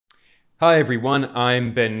Hi everyone,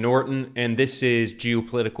 I'm Ben Norton, and this is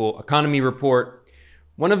Geopolitical Economy Report.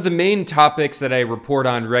 One of the main topics that I report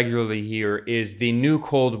on regularly here is the new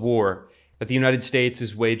Cold War that the United States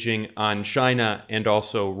is waging on China and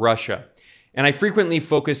also Russia. And I frequently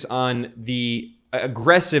focus on the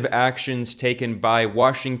aggressive actions taken by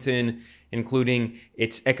Washington, including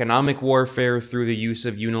its economic warfare through the use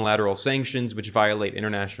of unilateral sanctions, which violate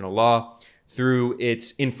international law, through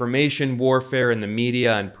its information warfare in the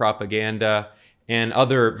media and propaganda, and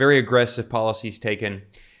other very aggressive policies taken.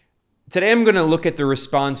 Today I'm going to look at the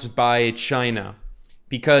response by China,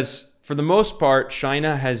 because for the most part,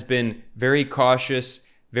 China has been very cautious,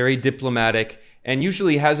 very diplomatic, and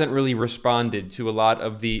usually hasn't really responded to a lot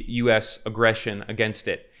of the US aggression against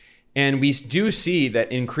it. And we do see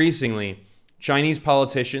that increasingly, Chinese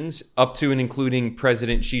politicians, up to and including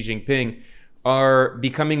President Xi Jinping, are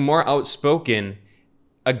becoming more outspoken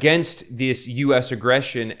against this U.S.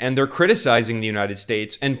 aggression, and they're criticizing the United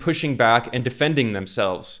States and pushing back and defending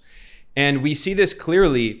themselves. And we see this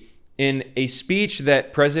clearly in a speech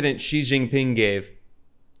that President Xi Jinping gave,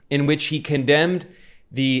 in which he condemned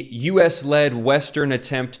the U.S.-led Western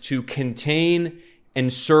attempt to contain,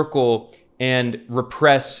 encircle, and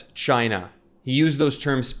repress China. He used those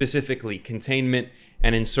terms specifically, containment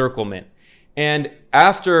and encirclement. And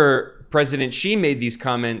after President Xi made these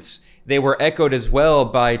comments, they were echoed as well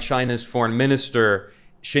by China's foreign minister,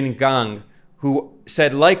 Qin Gang, who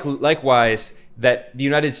said likewise that the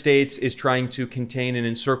United States is trying to contain and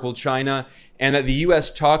encircle China, and that the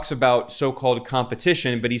U.S. talks about so-called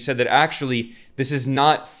competition, but he said that actually this is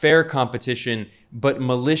not fair competition, but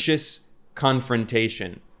malicious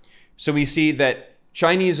confrontation. So we see that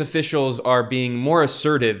Chinese officials are being more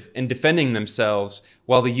assertive in defending themselves,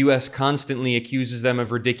 while the U.S. constantly accuses them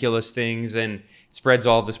of ridiculous things and spreads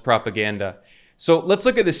all this propaganda. So let's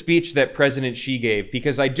look at the speech that President Xi gave,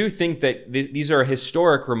 because I do think that these are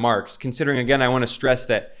historic remarks, considering, again, I want to stress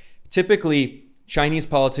that typically Chinese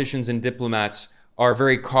politicians and diplomats are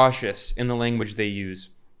very cautious in the language they use.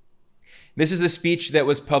 This is the speech that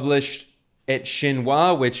was published at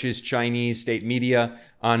Xinhua, which is Chinese state media,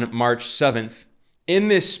 on March 7th. In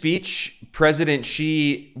this speech, President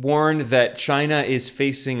Xi warned that China is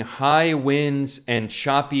facing high winds and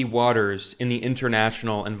choppy waters in the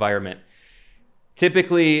international environment.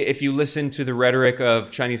 Typically, if you listen to the rhetoric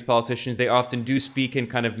of Chinese politicians, they often do speak in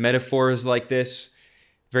kind of metaphors like this,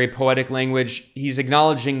 very poetic language. He's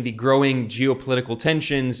acknowledging the growing geopolitical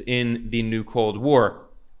tensions in the new Cold War.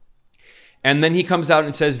 And then he comes out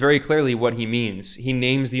and says very clearly what he means. He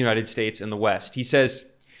names the United States and the West. He says,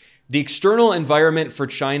 "The external environment for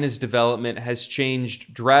China's development has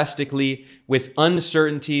changed drastically, with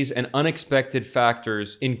uncertainties and unexpected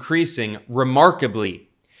factors increasing remarkably.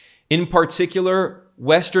 In particular,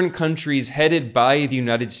 Western countries headed by the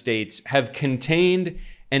United States have contained,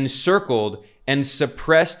 encircled, and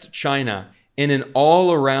suppressed China in an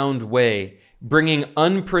all-around way, bringing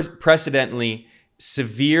unprecedentedly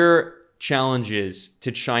severe challenges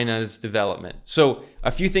to China's development." So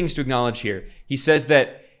a few things to acknowledge here. He says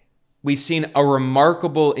that we've seen a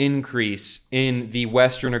remarkable increase in the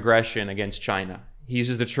Western aggression against China. He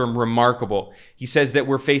uses the term remarkable. He says that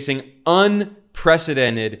we're facing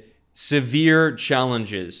unprecedented, severe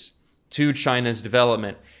challenges to China's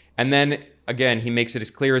development. And then, again, he makes it as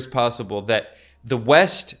clear as possible that the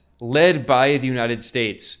West, led by the United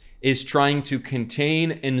States, is trying to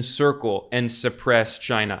contain, encircle, and suppress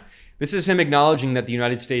China. This is him acknowledging that the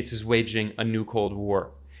United States is waging a new Cold War.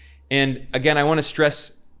 And again, I want to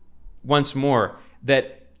stress once more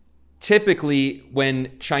that typically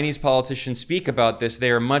when Chinese politicians speak about this, they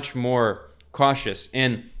are much more cautious.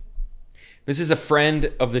 And this is a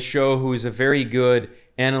friend of the show who is a very good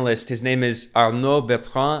analyst. His name is Arnaud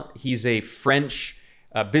Bertrand. He's a French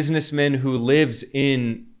businessman who lives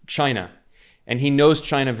in China, and he knows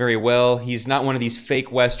China very well. He's not one of these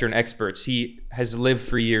fake Western experts. He has lived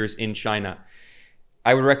for years in China.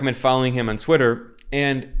 I would recommend following him on Twitter.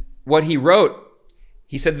 And what he wrote,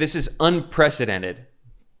 he said this is unprecedented.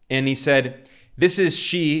 And he said, this is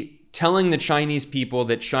Xi telling the Chinese people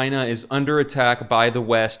that China is under attack by the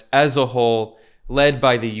West as a whole, led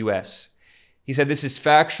by the US. He said this is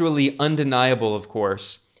factually undeniable, of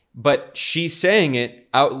course, but Xi saying it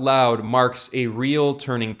out loud marks a real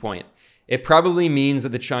turning point. It probably means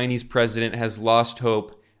that the Chinese president has lost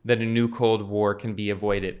hope that a new Cold War can be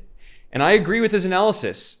avoided. And I agree with his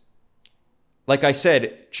analysis. Like I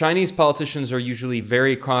said, Chinese politicians are usually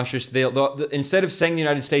very cautious. They'll instead of saying the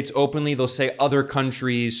United States openly, they'll say other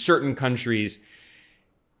countries, certain countries.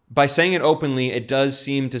 By saying it openly, it does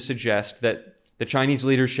seem to suggest that the Chinese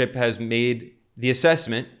leadership has made the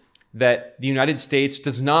assessment that the United States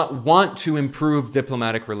does not want to improve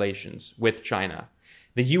diplomatic relations with China.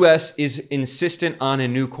 The U.S. is insistent on a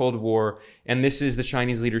new Cold War, and this is the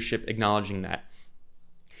Chinese leadership acknowledging that.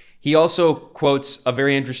 He also quotes a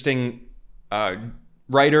very interesting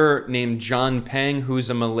writer named John Peng, who's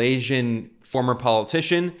a Malaysian former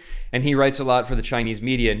politician, and he writes a lot for the Chinese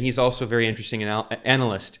media, and he's also a very interesting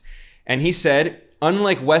analyst. And he said,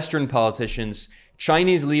 unlike Western politicians,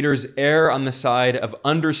 Chinese leaders err on the side of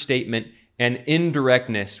understatement and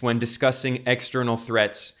indirectness when discussing external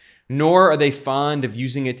threats, nor are they fond of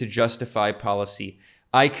using it to justify policy.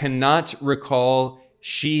 I cannot recall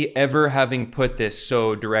Xi ever having put this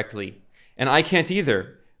so directly. And I can't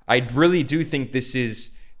either. I really do think this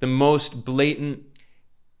is the most blatant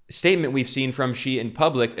statement we've seen from Xi in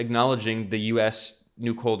public acknowledging the U.S.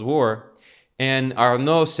 new Cold War. And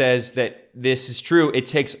Arnaud says that this is true. It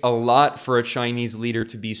takes a lot for a Chinese leader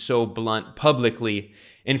to be so blunt publicly.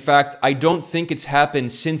 In fact, I don't think it's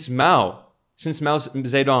happened since Mao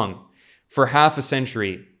Zedong, for half a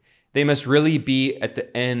century. They must really be at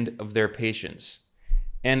the end of their patience.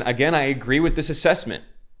 And again, I agree with this assessment.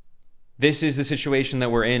 This is the situation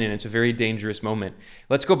that we're in, and it's a very dangerous moment.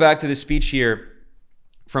 Let's go back to the speech here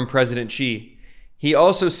from President Xi. He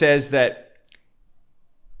also says that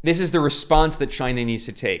this is the response that China needs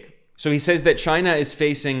to take. So he says that China is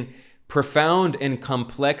facing profound and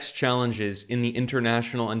complex challenges in the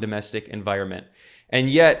international and domestic environment. And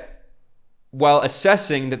yet, while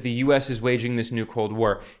assessing that the U.S. is waging this new Cold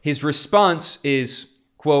War, his response is,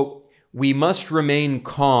 quote, "We must remain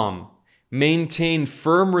calm, maintain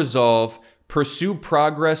firm resolve, pursue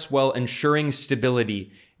progress while ensuring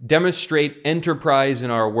stability, demonstrate enterprise in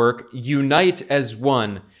our work, unite as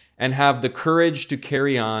one, and have the courage to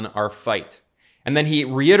carry on our fight." And then he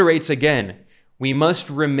reiterates again, we must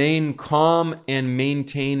remain calm and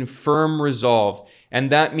maintain firm resolve. And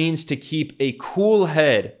that means to keep a cool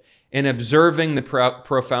head in observing the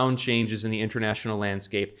profound changes in the international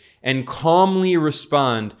landscape and calmly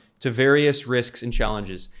respond to various risks and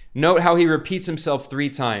challenges. Note how he repeats himself 3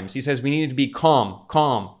 times. He says we need to be calm,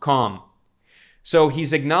 calm, calm. So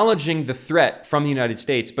he's acknowledging the threat from the United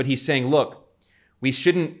States, but he's saying, look, we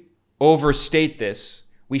shouldn't overstate this.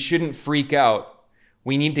 We shouldn't freak out.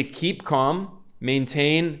 We need to keep calm,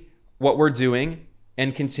 maintain what we're doing,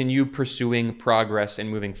 and continue pursuing progress and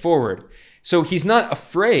moving forward. So he's not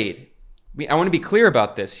afraid. I want to be clear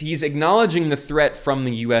about this. He's acknowledging the threat from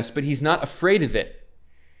the U.S., but he's not afraid of it.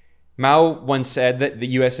 Mao once said that the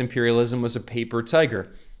U.S. imperialism was a paper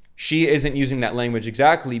tiger. Xi isn't using that language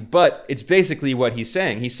exactly, but it's basically what he's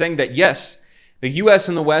saying. He's saying that, yes, the U.S.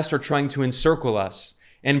 and the West are trying to encircle us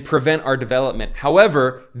and prevent our development.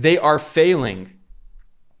 However, they are failing.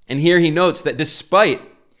 And here he notes that despite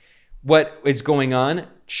what is going on,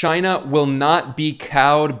 China will not be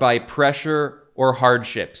cowed by pressure or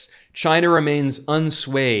hardships. China remains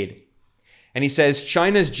unswayed. And he says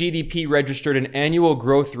China's GDP registered an annual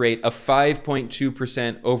growth rate of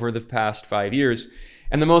 5.2% over the past 5 years.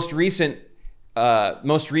 And the most recent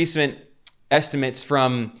estimates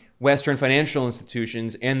from Western financial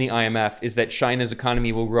institutions and the IMF is that China's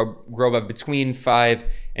economy will grow by between 5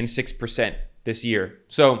 and 6% this year.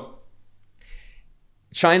 So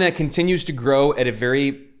China continues to grow at a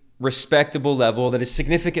very respectable level that is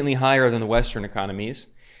significantly higher than the Western economies.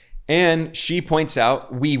 And Xi points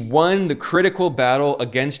out, we won the critical battle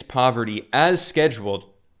against poverty as scheduled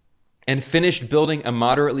and finished building a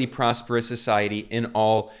moderately prosperous society in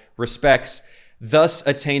all respects, thus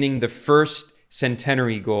attaining the first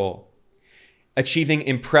centenary goal, achieving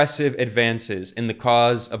impressive advances in the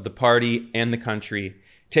cause of the party and the country,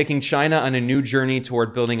 taking China on a new journey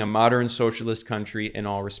toward building a modern socialist country in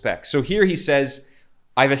all respects. So here he says,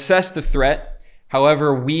 I've assessed the threat.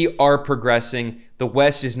 However, we are progressing. The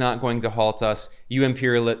West is not going to halt us.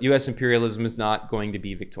 U.S. imperialism is not going to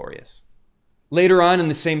be victorious. Later on in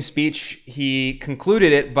the same speech, he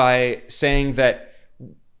concluded it by saying that,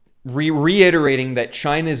 reiterating that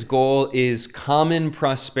China's goal is common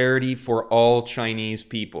prosperity for all Chinese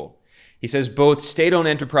people. He says both state-owned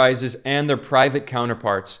enterprises and their private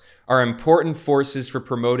counterparts are important forces for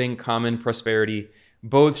promoting common prosperity.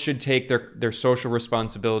 Both should take their social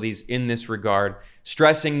responsibilities in this regard,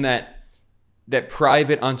 stressing that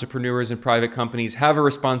private entrepreneurs and private companies have a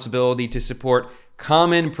responsibility to support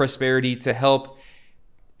common prosperity to help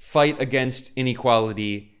fight against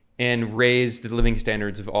inequality and raise the living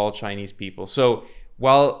standards of all Chinese people. So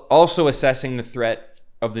while also assessing the threat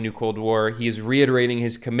of the new Cold War, he is reiterating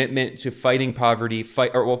his commitment to fighting poverty.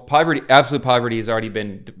 Absolute poverty has already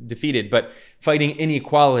been defeated, but fighting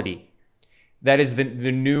inequality That is the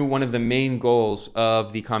new one of the main goals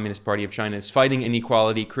of the Communist Party of China, is fighting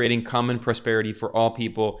inequality, creating common prosperity for all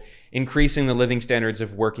people, increasing the living standards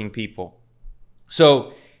of working people.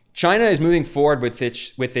 So China is moving forward with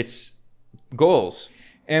its goals.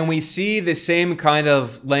 And we see the same kind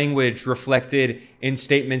of language reflected in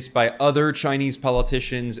statements by other Chinese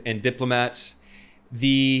politicians and diplomats.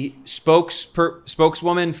 The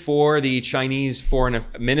spokeswoman for the Chinese Foreign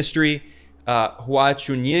Ministry, Hua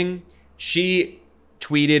Chunying, she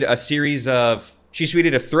tweeted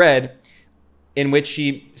a thread in which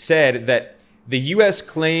she said that the U.S.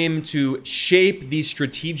 claim to shape the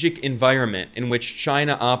strategic environment in which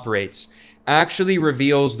China operates actually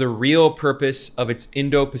reveals the real purpose of its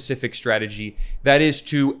Indo-Pacific strategy, that is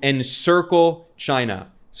to encircle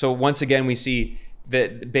China. So once again, we see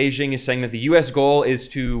that Beijing is saying that the U.S. goal is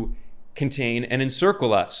to contain and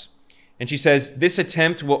encircle us. And she says this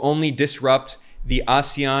attempt will only disrupt the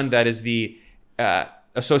ASEAN, that is the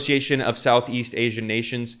Association of Southeast Asian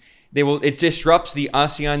Nations. It disrupts the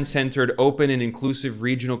ASEAN-centered open and inclusive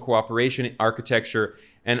regional cooperation architecture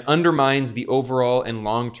and undermines the overall and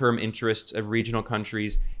long-term interests of regional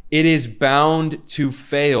countries. It is bound to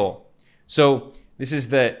fail. So this is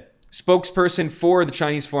the spokesperson for the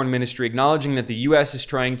Chinese Foreign Ministry acknowledging that the U.S. is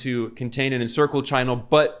trying to contain and encircle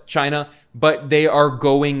China, but they are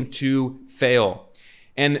going to fail.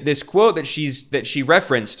 And this quote that she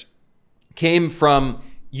referenced came from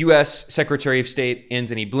U.S. Secretary of State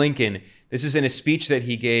Antony Blinken. This is in a speech that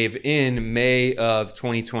he gave in May of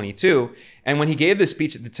 2022. And when he gave this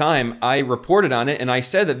speech at the time, I reported on it and I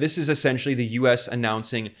said that this is essentially the U.S.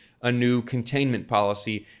 announcing a new containment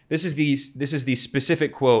policy. This is the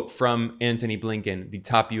specific quote from Antony Blinken, the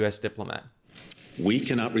top U.S. diplomat. We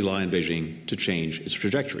cannot rely on Beijing to change its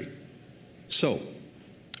trajectory. So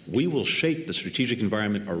we will shape the strategic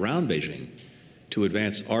environment around Beijing to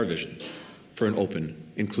advance our vision for an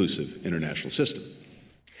open, inclusive international system.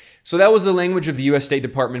 So that was the language of the U.S. State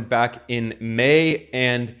Department back in May,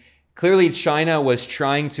 and clearly China was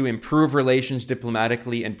trying to improve relations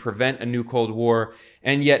diplomatically and prevent a new Cold War,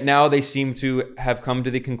 and yet now they seem to have come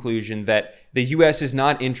to the conclusion that the U.S. is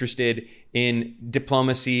not interested in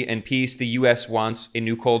diplomacy and peace. The U.S. wants a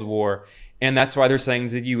new Cold War, and that's why they're saying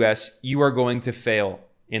to the U.S., you are going to fail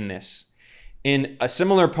in this. In a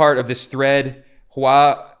similar part of this thread,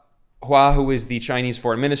 Hua, who is the Chinese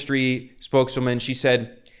Foreign Ministry spokeswoman, she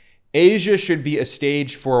said, Asia should be a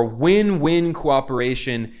stage for win-win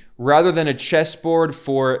cooperation rather than a chessboard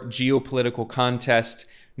for geopolitical contest.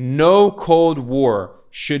 No Cold War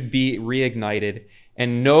should be reignited,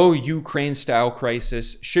 and no Ukraine-style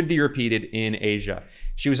crisis should be repeated in Asia.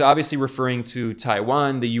 She was obviously referring to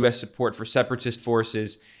Taiwan, the U.S. support for separatist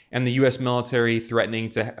forces, and the U.S. military threatening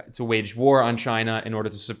to wage war on China in order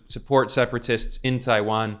to support separatists in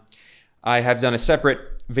Taiwan. I have done a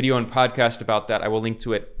separate video and podcast about that. I will link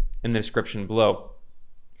to it in the description below.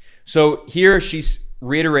 So here she's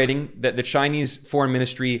reiterating that the Chinese Foreign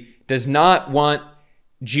Ministry does not want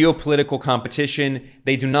geopolitical competition.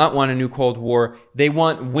 They do not want a new Cold War. They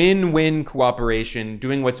want win-win cooperation,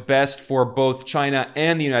 doing what's best for both China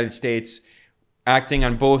and the United States, acting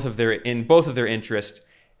on both of their interests.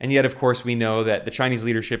 And yet, of course, we know that the Chinese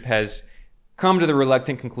leadership has come to the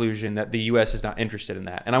reluctant conclusion that the U.S. is not interested in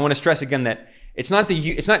that. And I want to stress again that it's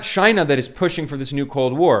not China that is pushing for this new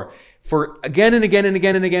Cold War. For again and again and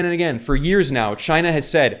again and again and again, for years now, China has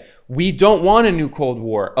said, we don't want a new Cold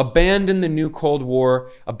War. Abandon the new Cold War.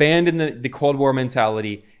 Abandon the Cold War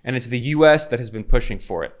mentality. And it's the U.S. that has been pushing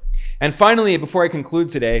for it. And finally, before I conclude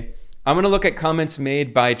today, I'm going to look at comments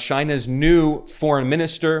made by China's new foreign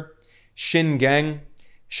minister, Qin Gang.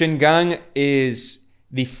 Qin Gang is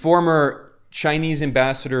the former Chinese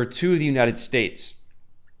ambassador to the United States.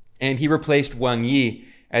 And he replaced Wang Yi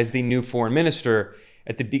as the new foreign minister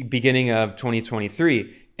at the beginning of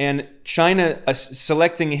 2023. And China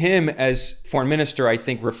selecting him as foreign minister, I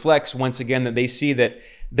think, reflects once again that they see that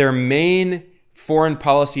their main foreign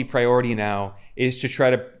policy priority now is to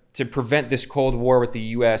try to prevent this Cold War with the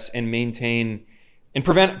U.S. and prevent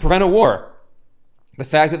a war. The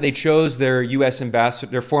fact that they chose their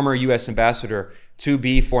former U.S. ambassador to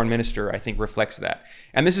be foreign minister, I think reflects that.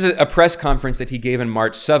 And this is a press conference that he gave on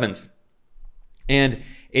March 7th. And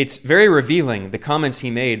it's very revealing, the comments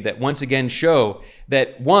he made that once again show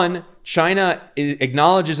that, one, China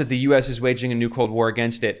acknowledges that the U.S. is waging a new Cold War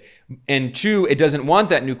against it. And two, it doesn't want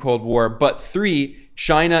that new Cold War. But three,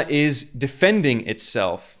 China is defending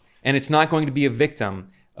itself. And it's not going to be a victim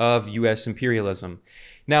of U.S. imperialism.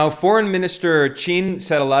 Now, Foreign Minister Qin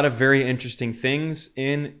said a lot of very interesting things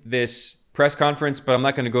in this press conference, but I'm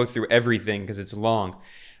not going to go through everything because it's long.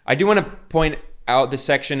 I do want to point out the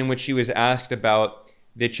section in which he was asked about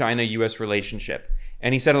the China-US relationship.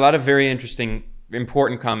 And he said a lot of very interesting,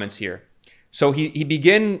 important comments here. So he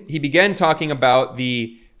began talking about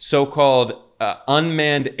the so-called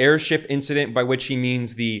unmanned airship incident, by which he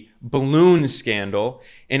means the balloon scandal,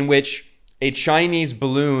 in which a Chinese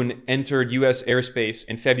balloon entered U.S. airspace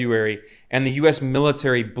in February, and the U.S.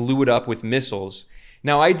 military blew it up with missiles.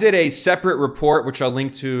 Now, I did a separate report, which I'll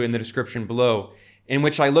link to in the description below, in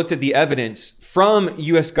which I looked at the evidence from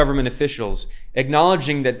U.S. government officials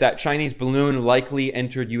acknowledging that that Chinese balloon likely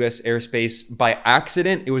entered U.S. airspace by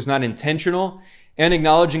accident. It was not intentional, and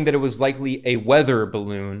acknowledging that it was likely a weather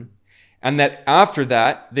balloon, and that after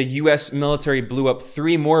that, the U.S. military blew up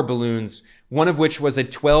 3 more balloons, one of which was a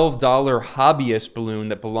 $12 hobbyist balloon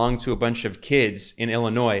that belonged to a bunch of kids in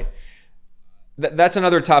Illinois. That's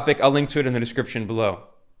another topic. I'll link to it in the description below.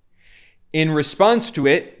 In response to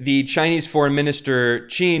it, the Chinese Foreign Minister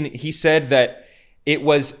Qin, he said that it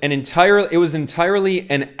was entirely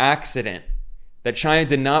an accident, that China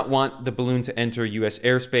did not want the balloon to enter U.S.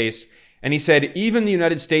 airspace. And he said even the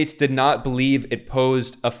United States did not believe it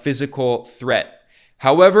posed a physical threat.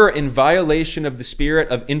 However, in violation of the spirit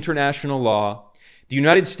of international law, the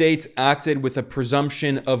United States acted with a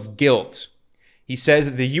presumption of guilt. He says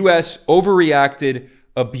that the U.S. overreacted,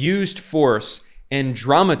 abused force, and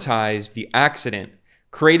dramatized the accident,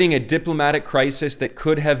 creating a diplomatic crisis that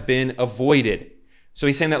could have been avoided. So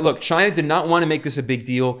he's saying that, look, China did not want to make this a big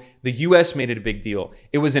deal. The U.S. made it a big deal.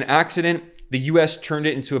 It was an accident. The U.S. turned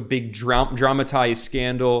it into a big dramatized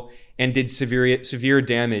scandal and did severe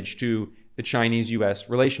damage to the Chinese-U.S.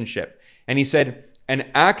 relationship. And he said, an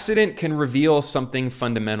accident can reveal something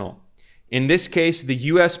fundamental. In this case, the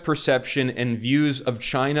U.S. perception and views of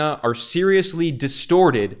China are seriously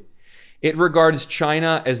distorted. It regards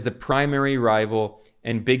China as the primary rival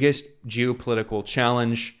and biggest geopolitical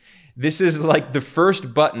challenge. This is like the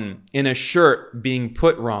first button in a shirt being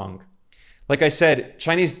put wrong. Like I said,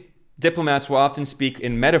 Chinese diplomats will often speak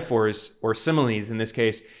in metaphors or similes in this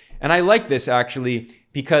case. And I like this actually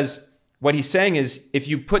because what he's saying is if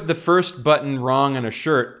you put the first button wrong on a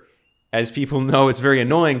shirt, as people know, it's very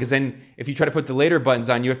annoying because then if you try to put the later buttons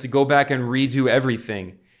on, you have to go back and redo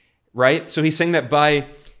everything, right? So he's saying that by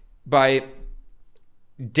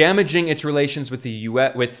damaging its relations with the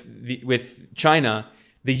U.S. with China,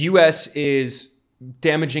 the U.S. is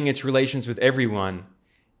damaging its relations with everyone,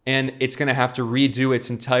 and it's going to have to redo its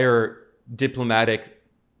entire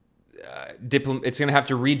it's going to have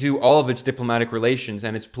to redo all of its diplomatic relations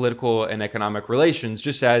and its political and economic relations,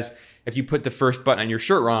 just as if you put the first button on your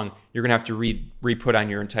shirt wrong, you're going to have to re-put on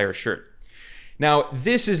your entire shirt. Now,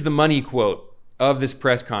 this is the money quote of this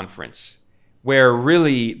press conference, where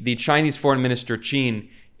really the Chinese Foreign Minister Qin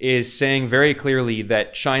is saying very clearly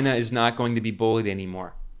that China is not going to be bullied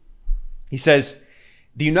anymore. He says,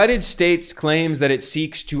 the United States claims that it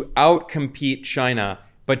seeks to outcompete China,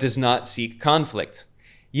 but does not seek conflict.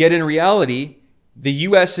 Yet in reality, the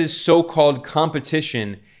U.S.'s so-called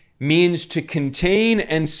competition means to contain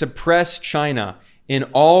and suppress China in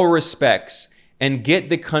all respects and get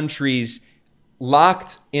the countries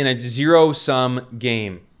locked in a zero-sum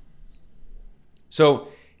game. So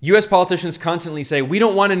U.S. politicians constantly say, we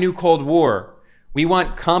don't want a new Cold War. We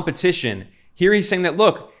want competition. Here he's saying that,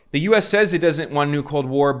 look, the U.S. says it doesn't want a new Cold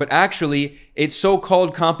War, but actually its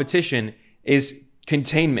so-called competition is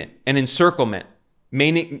containment and encirclement,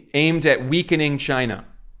 aimed at weakening China,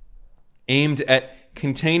 aimed at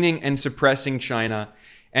containing and suppressing China.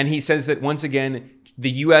 And he says that, once again,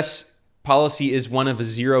 the U.S. policy is one of a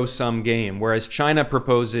zero-sum game, whereas China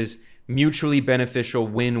proposes mutually beneficial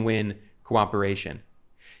win-win cooperation.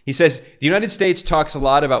 He says, the United States talks a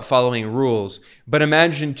lot about following rules, but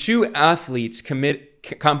imagine 2 athletes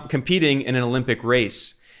competing in an Olympic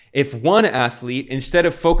race. If one athlete, instead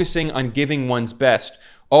of focusing on giving one's best,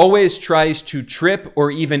 always tries to trip or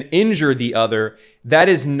even injure the other, that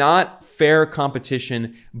is not fair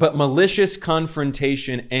competition, but malicious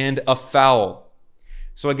confrontation and a foul.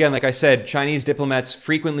 So again, like I said, Chinese diplomats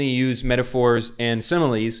frequently use metaphors and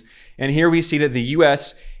similes. And here we see that the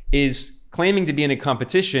U.S. is claiming to be in a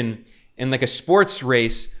competition in like a sports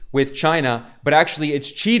race with China, but actually it's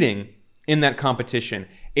cheating in that competition.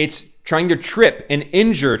 It's trying to trip and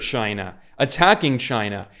injure China, attacking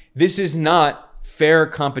China. This is not fair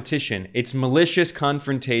competition. It's malicious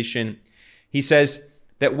confrontation. He says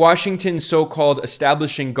that Washington's so-called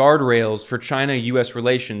establishing guardrails for China-U.S.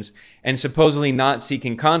 relations and supposedly not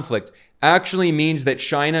seeking conflict actually means that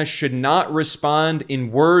China should not respond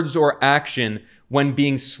in words or action when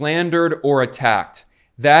being slandered or attacked.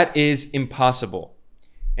 That is impossible.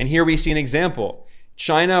 And here we see an example.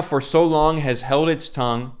 China for so long has held its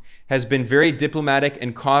tongue, has been very diplomatic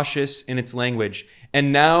and cautious in its language.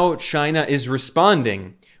 And now China is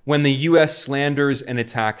responding when the U.S. slanders and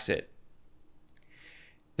attacks it.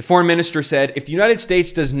 The foreign minister said, if the United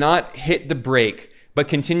States does not hit the brake, but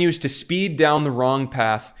continues to speed down the wrong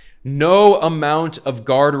path, no amount of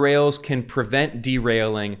guardrails can prevent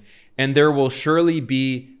derailing, and there will surely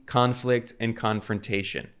be conflict and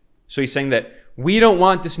confrontation. So he's saying that we don't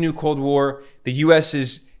want this new Cold War. The U.S.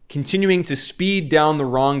 is continuing to speed down the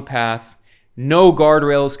wrong path. No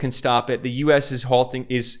guardrails can stop it. The U.S.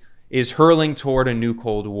 is hurling toward a new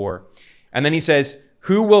Cold War. And then he says,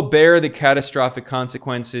 who will bear the catastrophic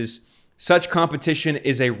consequences? Such competition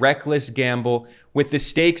is a reckless gamble, with the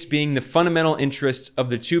stakes being the fundamental interests of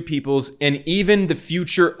the two peoples and even the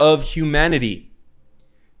future of humanity.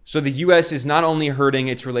 So the U.S. is not only hurting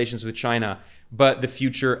its relations with China, but the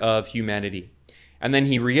future of humanity. And then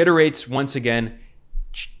he reiterates once again,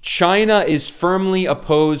 China is firmly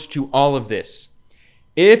opposed to all of this.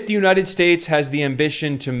 If the United States has the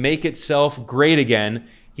ambition to make itself great again,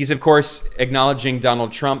 he's of course acknowledging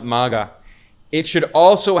Donald Trump, MAGA, it should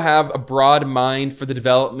also have a broad mind for the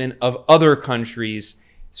development of other countries.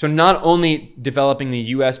 So not only developing the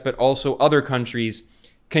U.S., but also other countries.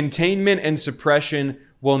 Containment and suppression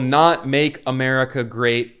will not make America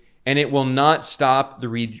great, and it will not stop the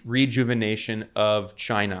rejuvenation of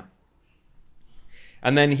China.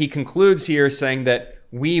 And then he concludes here saying that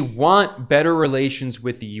we want better relations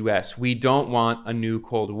with the U.S. We don't want a new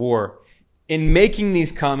Cold War. In making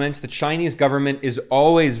these comments, the Chinese government is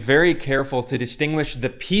always very careful to distinguish the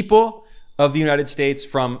people of the United States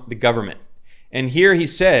from the government. And here he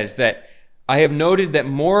says that I have noted that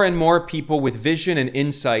more and more people with vision and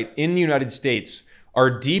insight in the United States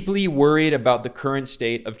are deeply worried about the current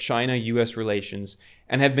state of China-U.S. relations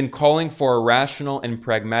and have been calling for a rational and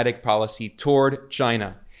pragmatic policy toward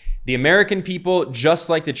China. The American people, just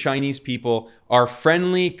like the Chinese people, are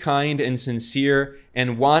friendly, kind, and sincere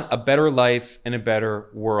and want a better life and a better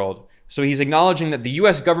world. So he's acknowledging that the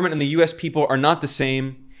U.S. government and the U.S. people are not the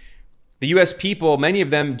same. The U.S. people, many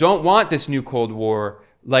of them, don't want this new Cold War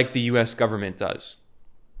like the U.S. government does.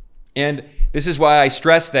 And this is why I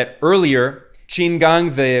stressed that earlier, Qin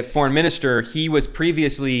Gang, the foreign minister, he was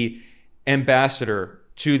previously ambassador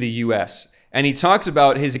to the U.S. And he talks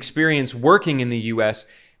about his experience working in the U.S.,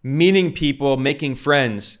 meeting people, making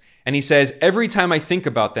friends. And he says, every time I think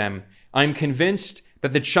about them, I'm convinced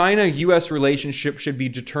that the China-U.S. relationship should be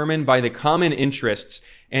determined by the common interests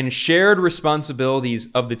and shared responsibilities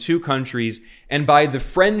of the two countries and by the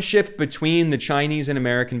friendship between the Chinese and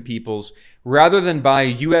American peoples, rather than by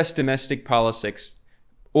U.S. domestic politics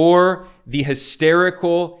or the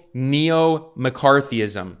hysterical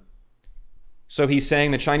neo-McCarthyism. So he's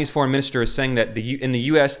saying, the Chinese foreign minister is saying that in the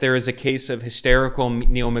U.S. there is a case of hysterical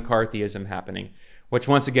neo-McCarthyism happening, which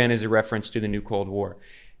once again is a reference to the new Cold War.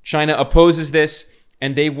 China opposes this,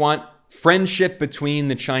 and they want friendship between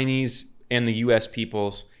the Chinese and the U.S.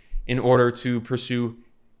 peoples in order to pursue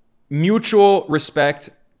mutual respect,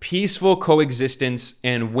 peaceful coexistence,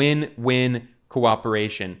 and win-win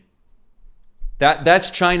cooperation. That's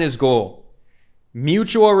China's goal.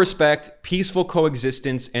 Mutual respect, peaceful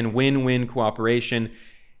coexistence, and win-win cooperation.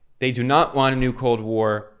 They do not want a new Cold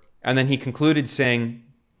War. And then he concluded saying,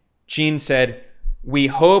 Qin said, we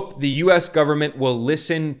hope the U.S. government will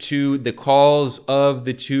listen to the calls of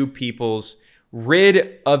the two peoples,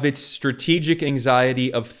 rid of its strategic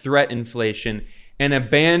anxiety of threat inflation, and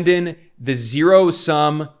abandon the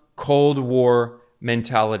zero-sum Cold War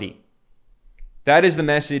mentality. That is the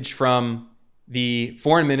message from the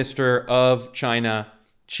foreign minister of China,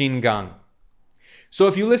 Qin Gang. So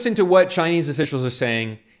if you listen to what Chinese officials are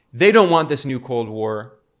saying, they don't want this new Cold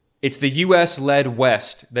War. It's the U.S.-led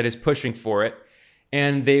West that is pushing for it.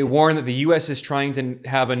 And they warn that the U.S. is trying to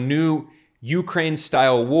have a new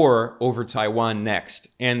Ukraine-style war over Taiwan next.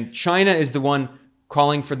 And China is the one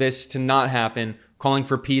calling for this to not happen, calling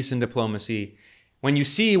for peace and diplomacy. When you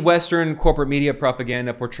see Western corporate media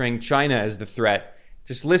propaganda portraying China as the threat,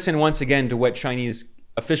 just listen once again to what Chinese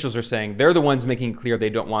officials are saying. They're the ones making clear they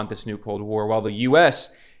don't want this new Cold War, while the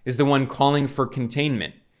U.S. is the one calling for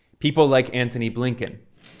containment. People like Antony Blinken.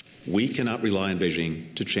 We cannot rely on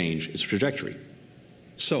Beijing to change its trajectory.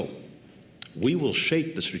 So, we will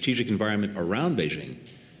shape the strategic environment around Beijing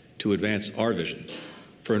to advance our vision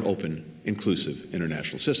for an open, inclusive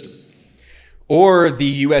international system. Or the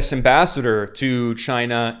U.S. ambassador to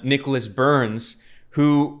China, Nicholas Burns,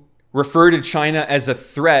 who referred to China as a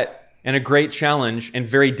threat and a great challenge and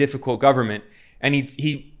very difficult government. And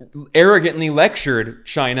he arrogantly lectured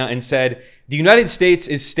China and said, the United States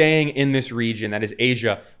is staying in this region, that is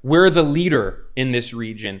Asia. We're the leader in this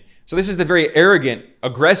region. So this is the very arrogant,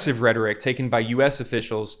 aggressive rhetoric taken by US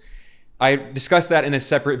officials. I discussed that in a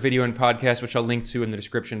separate video and podcast, which I'll link to in the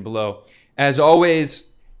description below. As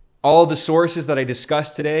always, all the sources that I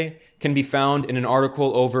discussed today can be found in an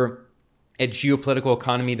article over at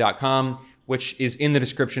geopoliticaleconomy.com, which is in the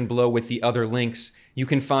description below with the other links. You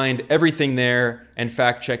can find everything there and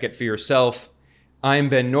fact check it for yourself. I'm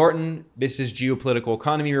Ben Norton. This is Geopolitical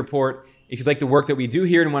Economy Report. If you like the work that we do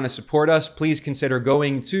here and want to support us, please consider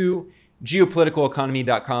going to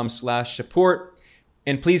geopoliticaleconomy.com/support.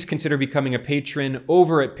 And please consider becoming a patron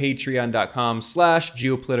over at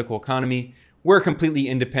patreon.com/geopoliticaleconomy. We're completely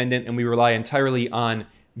independent and we rely entirely on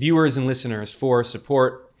viewers and listeners for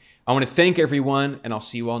support. I want to thank everyone, and I'll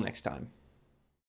see you all next time.